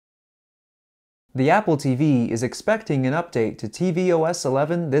The Apple TV is expecting an update to tvOS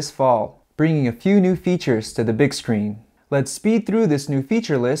 11 this fall, bringing a few new features to the big screen. Let's speed through this new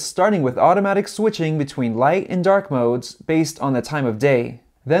feature list, starting with automatic switching between light and dark modes based on the time of day.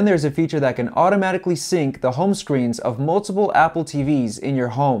 Then there's a feature that can automatically sync the home screens of multiple Apple TVs in your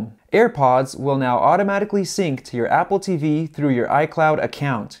home. AirPods will now automatically sync to your Apple TV through your iCloud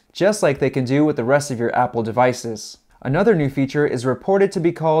account, just like they can do with the rest of your Apple devices. Another new feature is reported to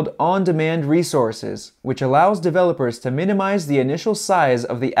be called On-Demand Resources, which allows developers to minimize the initial size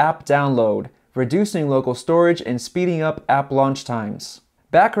of the app download, reducing local storage and speeding up app launch times.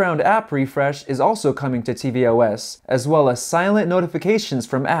 Background app refresh is also coming to tvOS, as well as silent notifications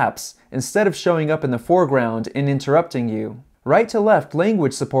from apps instead of showing up in the foreground and interrupting you. Right-to-left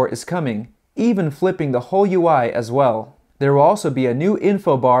language support is coming, even flipping the whole UI as well. There will also be a new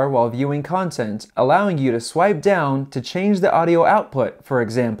info bar while viewing content, allowing you to swipe down to change the audio output, for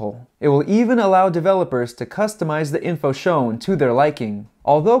example. It will even allow developers to customize the info shown to their liking.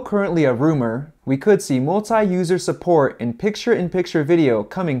 Although currently a rumor, we could see multi-user support in picture-in-picture video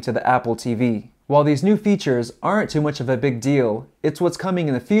coming to the Apple TV. While these new features aren't too much of a big deal, it's what's coming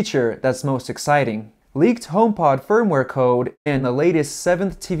in the future that's most exciting. Leaked HomePod firmware code and the latest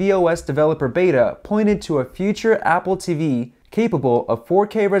 7th tvOS developer beta pointed to a future Apple TV capable of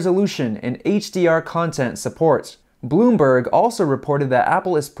 4K resolution and HDR content support. Bloomberg also reported that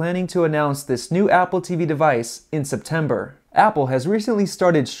Apple is planning to announce this new Apple TV device in September. Apple has recently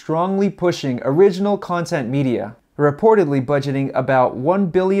started strongly pushing original content media, reportedly budgeting about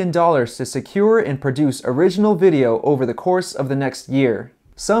 $1 billion to secure and produce original video over the course of the next year.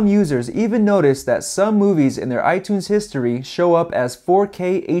 Some users even noticed that some movies in their iTunes history show up as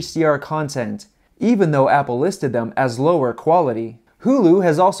 4K HDR content, even though Apple listed them as lower quality. Hulu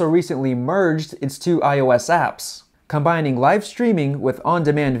has also recently merged its two iOS apps, combining live streaming with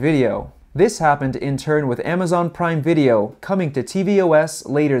on-demand video. This happened in turn with Amazon Prime Video coming to tvOS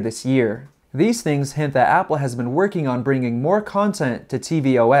later this year. These things hint that Apple has been working on bringing more content to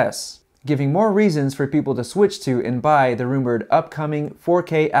tvOS, giving more reasons for people to switch to and buy the rumored upcoming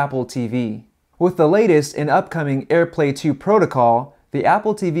 4K Apple TV. With the latest and upcoming AirPlay 2 protocol, the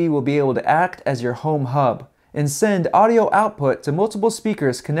Apple TV will be able to act as your home hub and send audio output to multiple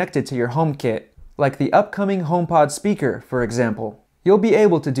speakers connected to your HomeKit, like the upcoming HomePod speaker, for example. You'll be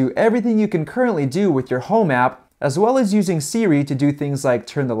able to do everything you can currently do with your Home app, as well as using Siri to do things like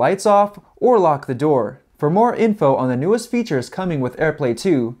turn the lights off or lock the door. For more info on the newest features coming with AirPlay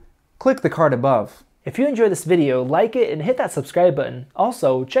 2, click the card above. If you enjoyed this video, like it and hit that subscribe button.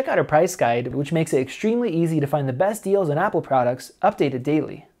 Also, check out our price guide, which makes it extremely easy to find the best deals on Apple products updated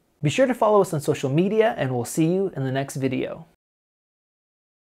daily. Be sure to follow us on social media, and we'll see you in the next video.